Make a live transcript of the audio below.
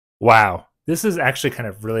Wow, this is actually kind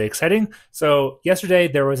of really exciting. So, yesterday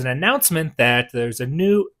there was an announcement that there's a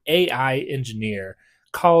new AI engineer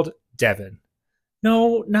called Devin.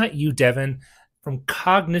 No, not you, Devin, from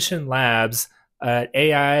Cognition Labs, an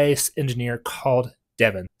AI engineer called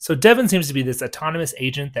Devin. So, Devin seems to be this autonomous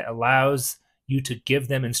agent that allows you to give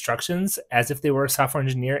them instructions as if they were a software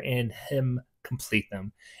engineer and him complete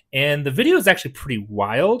them. And the video is actually pretty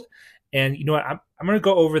wild. And you know what? I'm going to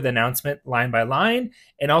go over the announcement line by line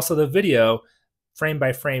and also the video frame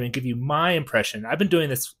by frame and give you my impression. I've been doing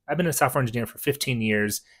this, I've been a software engineer for 15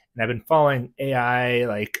 years and I've been following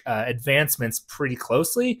AI advancements pretty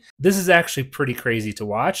closely. This is actually pretty crazy to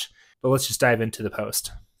watch, but let's just dive into the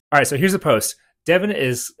post. All right, so here's the post. Devin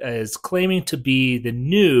is claiming to be the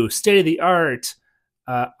new state of the art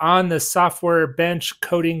on the software bench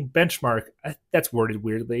coding benchmark. That's worded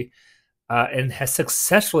weirdly. And has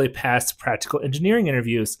successfully passed practical engineering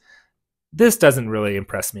interviews. This doesn't really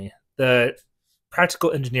impress me. The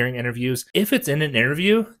practical engineering interviews, if it's in an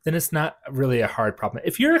interview, then it's not really a hard problem.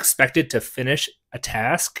 If you're expected to finish a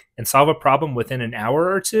task and solve a problem within an hour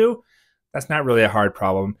or two, that's not really a hard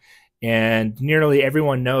problem. And nearly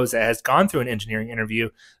everyone knows that has gone through an engineering interview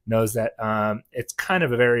knows that it's kind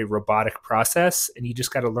of a very robotic process, and you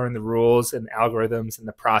just got to learn the rules and the algorithms and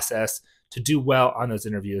the process to do well on those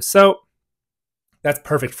interviews. So that's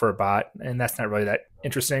perfect for a bot, and that's not really that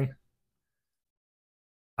interesting.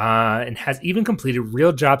 And has even completed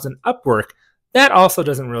real jobs in Upwork. That also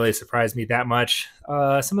doesn't really surprise me that much.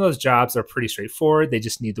 Some of those jobs are pretty straightforward. They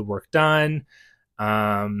just need the work done.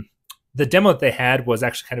 The demo that they had was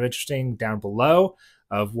actually kind of interesting down below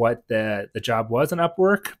of what the job was in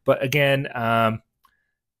Upwork. But again,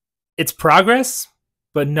 it's progress,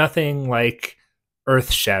 but nothing like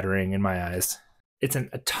earth-shattering in my eyes. It's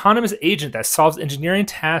an autonomous agent that solves engineering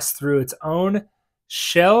tasks through its own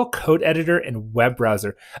shell, code editor, and web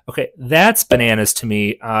browser. Okay, that's bananas to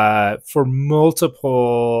me for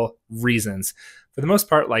multiple reasons. For the most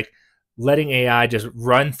part, like letting AI just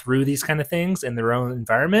run through these kind of things in their own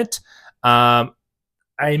environment, I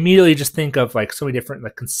immediately just think of like so many different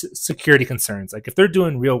like security concerns. Like if they're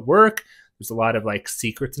doing real work, there's a lot of like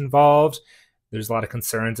secrets involved. There's a lot of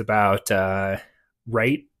concerns about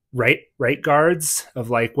right guards of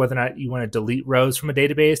like whether or not you want to delete rows from a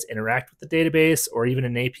database, interact with the database, or even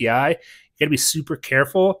an API. You got to be super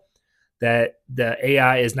careful that the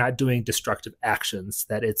AI is not doing destructive actions,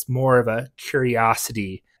 that it's more of a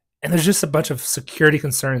curiosity. And there's just a bunch of security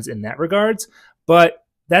concerns in that regards, but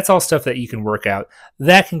that's all stuff that you can work out.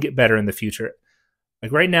 That can get better in the future.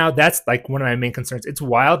 Like right now, that's like one of my main concerns. It's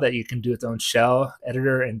wild that you can do its own shell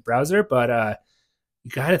editor and browser, but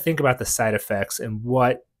you got to think about the side effects and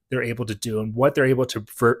what they're able to do and what they're able to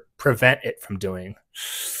prevent it from doing.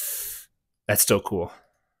 That's still cool.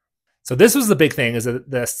 So this was the big thing, is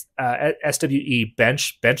this SWE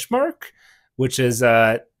benchmark, which is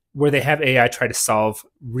where they have AI try to solve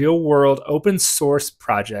real world open source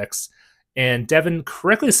projects. And Devin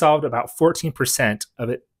correctly solved about 14% of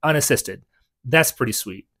it unassisted. That's pretty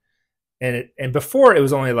sweet. And before it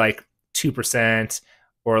was only like 2%,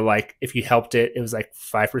 or like if you helped it, it was like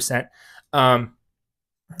 5%.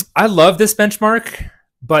 I love this benchmark,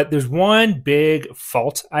 but there's one big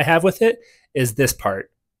fault I have with it, is this part,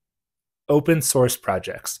 open source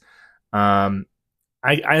projects. I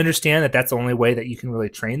understand that that's the only way that you can really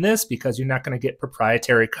train this, because you're not going to get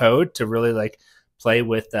proprietary code to really like play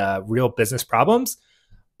with real business problems.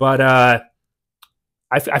 But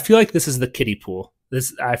I feel like this is the kiddie pool.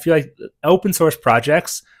 I feel like open source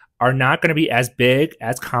projects are not going to be as big,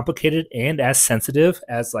 as complicated, and as sensitive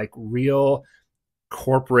as like real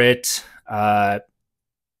corporate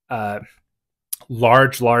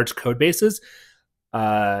large code bases.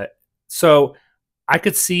 So I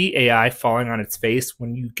could see AI falling on its face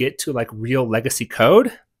when you get to like real legacy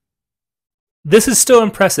code. This is still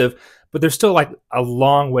impressive, but there's still like a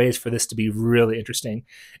long ways for this to be really interesting.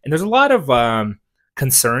 And there's a lot of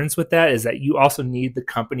concerns with that, is that you also need the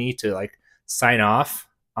company to like sign off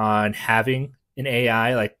on having an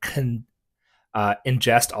AI like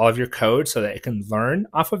ingest all of your code so that it can learn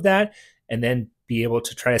off of that and then be able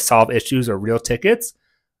to try to solve issues or real tickets.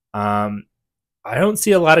 I don't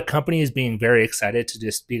see a lot of companies being very excited to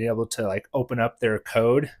just be able to like open up their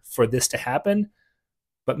code for this to happen.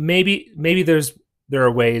 But maybe there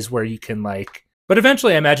are ways where you can like, but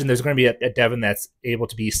eventually I imagine there's going to be a Devin that's able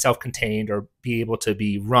to be self-contained or be able to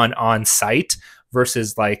be run on site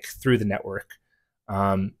versus like through the network.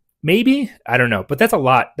 Maybe, I don't know, but that's a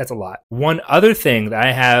lot. That's a lot. One other thing that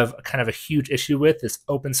I have kind of a huge issue with is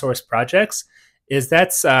open source projects, is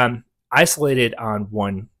that's isolated on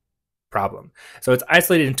one problem. So it's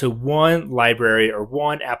isolated into one library or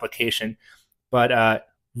one application. But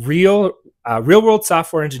real world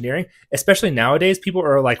software engineering, especially nowadays, people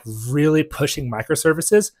are like really pushing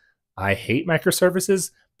microservices. I hate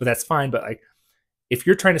microservices, but that's fine. But like, if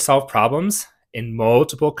you're trying to solve problems in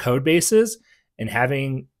multiple code bases and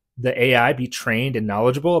having the AI be trained and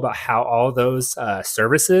knowledgeable about how all those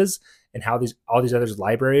services and how all these other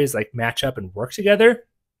libraries like match up and work together,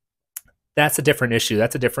 that's a different issue.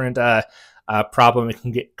 That's a different problem. It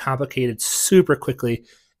can get complicated super quickly,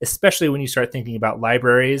 especially when you start thinking about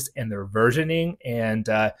libraries and their versioning and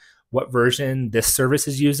what version this service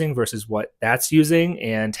is using versus what that's using,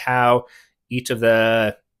 and how each of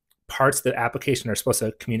the parts of the application are supposed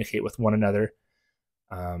to communicate with one another.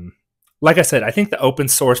 Like I said, I think the open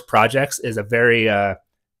source projects is a very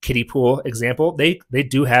kiddie pool example. They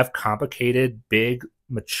do have complicated, big,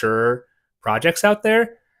 mature projects out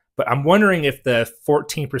there, but I'm wondering if the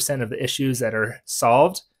 14% of the issues that are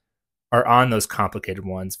solved are on those complicated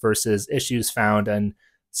ones versus issues found in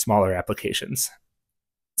smaller applications.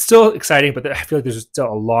 Still exciting, but I feel like there's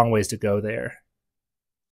still a long ways to go there.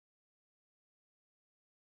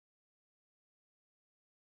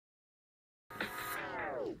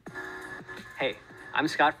 Hey, I'm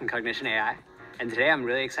Scott from Cognition AI, and today I'm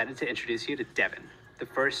really excited to introduce you to Devin, the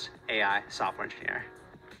first AI software engineer.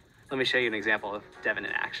 Let me show you an example of Devin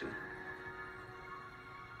in action.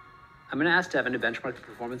 I'm going to ask Devin to benchmark the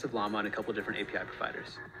performance of Llama on a couple different API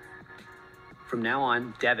providers. From now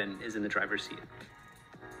on, Devin is in the driver's seat.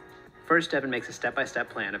 First, Devin makes a step-by-step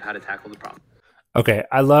plan of how to tackle the problem. Okay,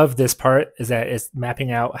 I love this part, is that it's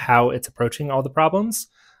mapping out how it's approaching all the problems.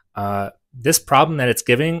 This problem that it's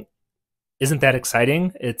giving isn't that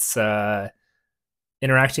exciting. It's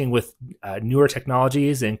interacting with newer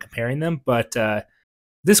technologies and comparing them, but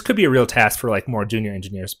this could be a real task for like more junior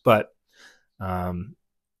engineers. But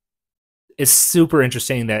it's super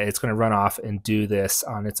interesting that it's going to run off and do this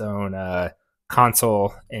on its own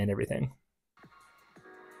console and everything.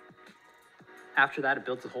 After that, it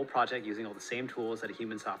builds the whole project using all the same tools that a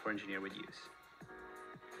human software engineer would use.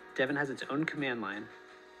 Devin has its own command line,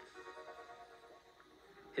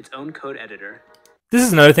 its own code editor. This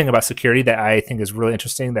is another thing about security that I think is really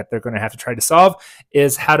interesting that they're going to have to try to solve,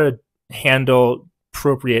 is how to handle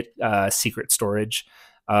appropriate secret storage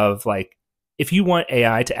of, like, if you want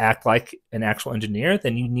AI to act like an actual engineer,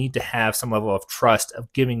 then you need to have some level of trust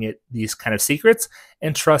of giving it these kind of secrets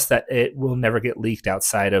and trust that it will never get leaked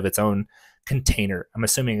outside of its own container. I'm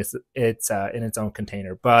assuming it's in its own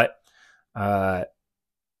container. But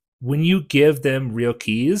when you give them real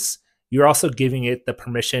keys, you're also giving it the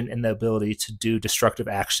permission and the ability to do destructive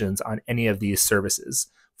actions on any of these services,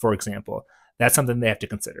 for example. That's something they have to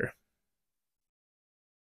consider.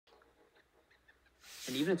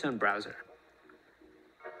 And even its own browser.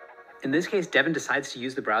 In this case, Devin decides to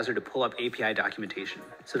use the browser to pull up API documentation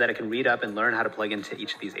so that it can read up and learn how to plug into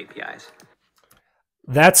each of these APIs.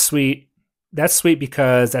 That's sweet. That's sweet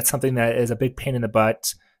because that's something that is a big pain in the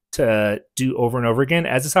butt to do over and over again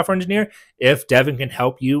as a software engineer. If Devin can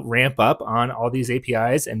help you ramp up on all these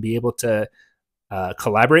APIs and be able to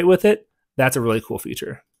collaborate with it, that's a really cool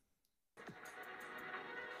feature.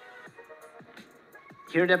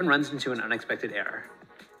 Here, Devin runs into an unexpected error.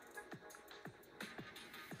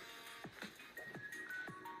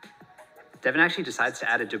 Devin actually decides to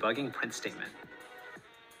add a debugging print statement.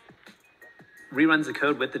 Reruns the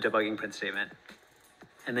code with the debugging print statement,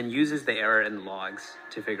 and then uses the error in the logs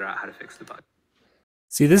to figure out how to fix the bug.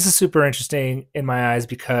 See, this is super interesting in my eyes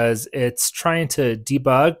because it's trying to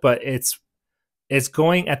debug, but it's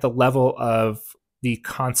going at the level of the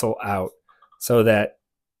console out, so that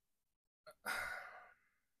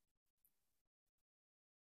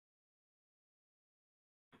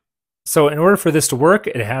in order for this to work,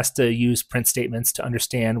 it has to use print statements to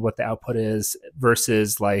understand what the output is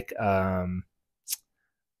versus like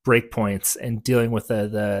breakpoints and dealing with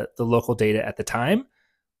the local data at the time.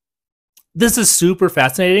 This is super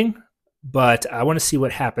fascinating, but I want to see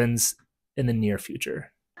what happens in the near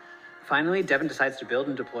future. Finally, Devin decides to build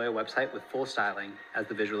and deploy a website with full styling as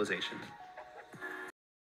the visualization.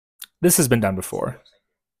 This has been done before.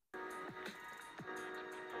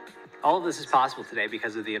 All of this is possible today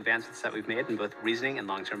because of the advancements that we've made in both reasoning and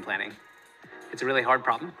long-term planning. It's a really hard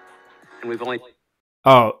problem, and we've only...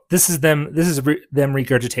 Oh, this is them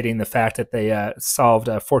regurgitating the fact that they solved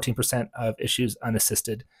 14% of issues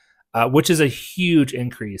unassisted, which is a huge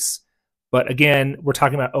increase. But again, we're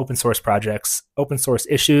talking about open source projects, open source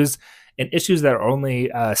issues, and issues that are only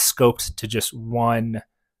scoped to just one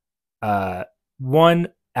application,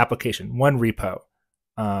 one repo.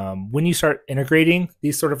 When you start integrating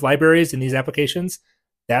these sort of libraries in these applications,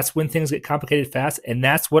 That's when things get complicated fast, and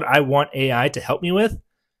that's what I want AI to help me with.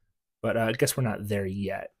 But I guess we're not there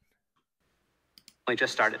yet. We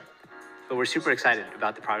just started, but we're super excited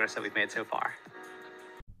about the progress that we've made so far.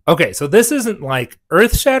 Okay, so this isn't like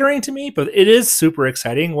earth-shattering to me, but it is super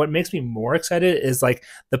exciting. What makes me more excited is like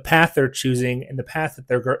the path they're choosing and the path that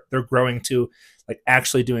they're growing to, like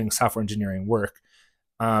actually doing software engineering work.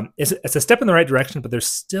 It's a step in the right direction, but there's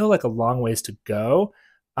still like a long ways to go.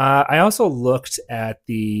 I also looked at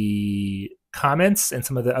the comments and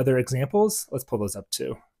some of the other examples. Let's pull those up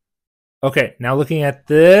too. Okay, now looking at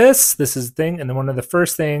this is the thing, and then one of the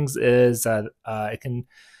first things is I can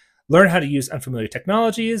learn how to use unfamiliar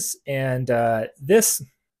technologies, and this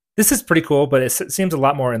is pretty cool, but it seems a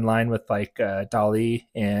lot more in line with like DALL-E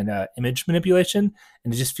and image manipulation,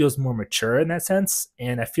 and it just feels more mature in that sense.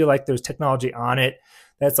 And I feel like there's technology on it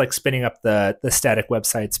that's like spinning up the static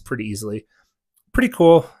websites pretty easily. Pretty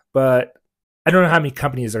cool, but I don't know how many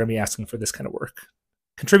companies are going to be asking for this kind of work.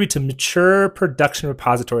 Contribute to mature production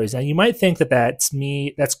repositories. Now, you might think that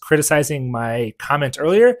that's criticizing my comment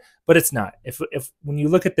earlier, but it's not. If when you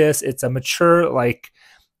look at this, it's a mature like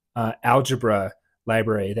algebra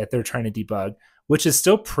library that they're trying to debug, which is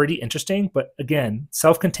still pretty interesting. But again,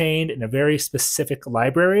 self-contained in a very specific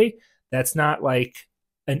library. That's not like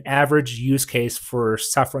an average use case for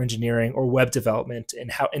software engineering or web development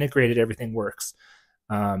and how integrated everything works.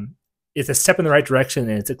 It's a step in the right direction,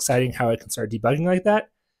 and it's exciting how I can start debugging like that.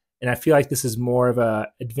 And I feel like this is more of a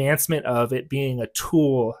advancement of it being a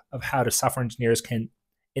tool of how the software engineers can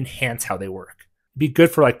enhance how they work. It'd be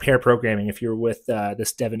good for like pair programming if you're with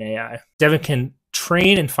this Devin AI. Devin can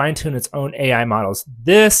train and fine tune its own AI models.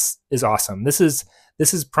 This is awesome. This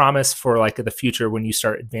is promise for like the future when you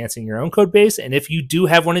start advancing your own code base. And if you do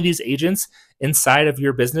have one of these agents inside of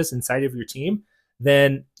your business, inside of your team,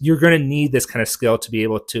 then you're going to need this kind of skill to be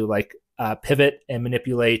able to like pivot and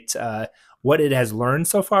manipulate what it has learned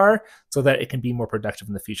so far so that it can be more productive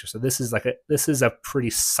in the future. So this is a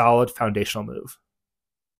pretty solid foundational move.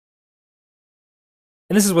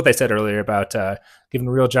 And this is what they said earlier about giving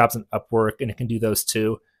real jobs an Upwork, and it can do those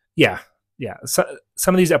too. Yeah. So,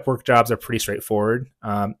 some of these Upwork jobs are pretty straightforward.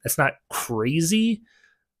 It's not crazy.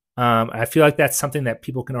 I feel like that's something that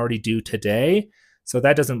people can already do today. So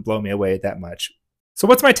that doesn't blow me away that much. So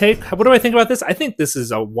what's my take? What do I think about this? I think this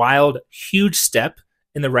is a wild, huge step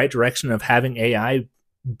in the right direction of having AI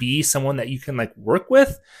be someone that you can like work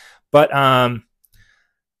with. But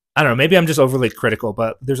I don't know, maybe I'm just overly critical,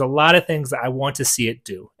 but there's a lot of things that I want to see it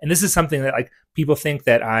do. And this is something that like people think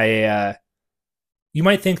that you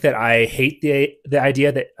might think that I hate the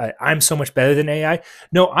idea that I'm so much better than AI.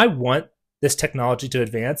 No, I want this technology to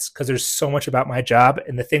advance because there's so much about my job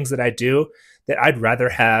and the things that I do that I'd rather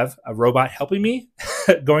have a robot helping me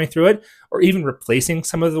going through it, or even replacing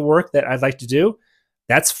some of the work that I'd like to do.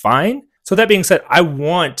 That's fine. So that being said, I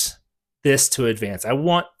want this to advance. I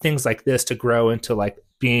want things like this to grow into like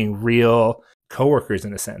being real coworkers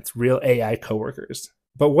in a sense, real AI coworkers.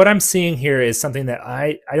 But what I'm seeing here is something that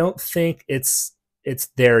I don't think it's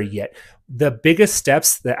there yet. The biggest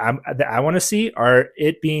steps that I want to see are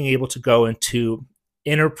it being able to go into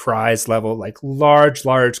enterprise level, like large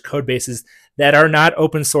code bases that are not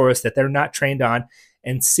open source, that they're not trained on,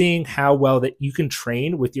 and seeing how well that you can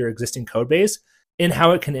train with your existing code base and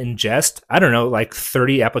how it can ingest, I don't know, like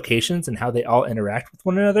 30 applications and how they all interact with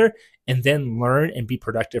one another, and then learn and be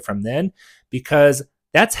productive from then, because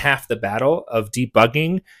that's half the battle of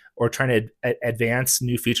debugging or trying to advance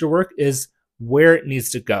new feature work is where it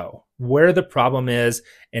needs to go, where the problem is.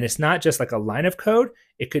 And it's not just like a line of code.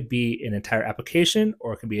 It could be an entire application,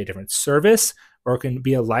 or it can be a different service, or it can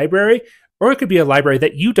be a library, or it could be a library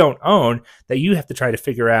that you don't own that you have to try to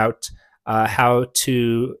figure out how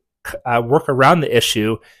to work around the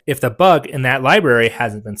issue if the bug in that library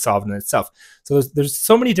hasn't been solved in itself. So there's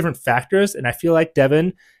so many different factors, and I feel like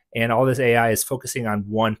Devin and all this AI is focusing on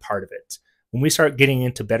one part of it. When we start getting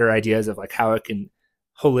into better ideas of like how it can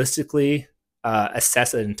holistically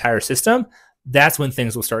assess an entire system, that's when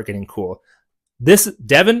things will start getting cool. This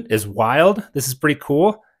Devin is wild. This is pretty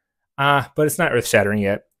cool, but it's not earth-shattering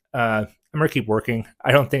yet. I'm gonna keep working.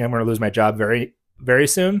 I don't think I'm gonna lose my job very, very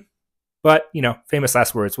soon. But, you know, famous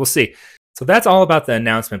last words. We'll see. So that's all about the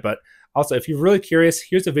announcement. But also, if you're really curious,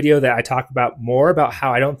 here's a video that I talk about more about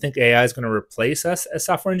how I don't think AI is going to replace us as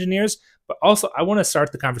software engineers. But also, I want to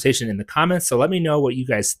start the conversation in the comments. So let me know what you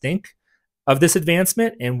guys think of this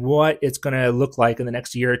advancement and what it's going to look like in the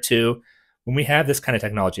next year or two when we have this kind of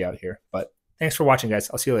technology out here. But thanks for watching,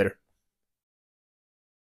 guys. I'll see you later.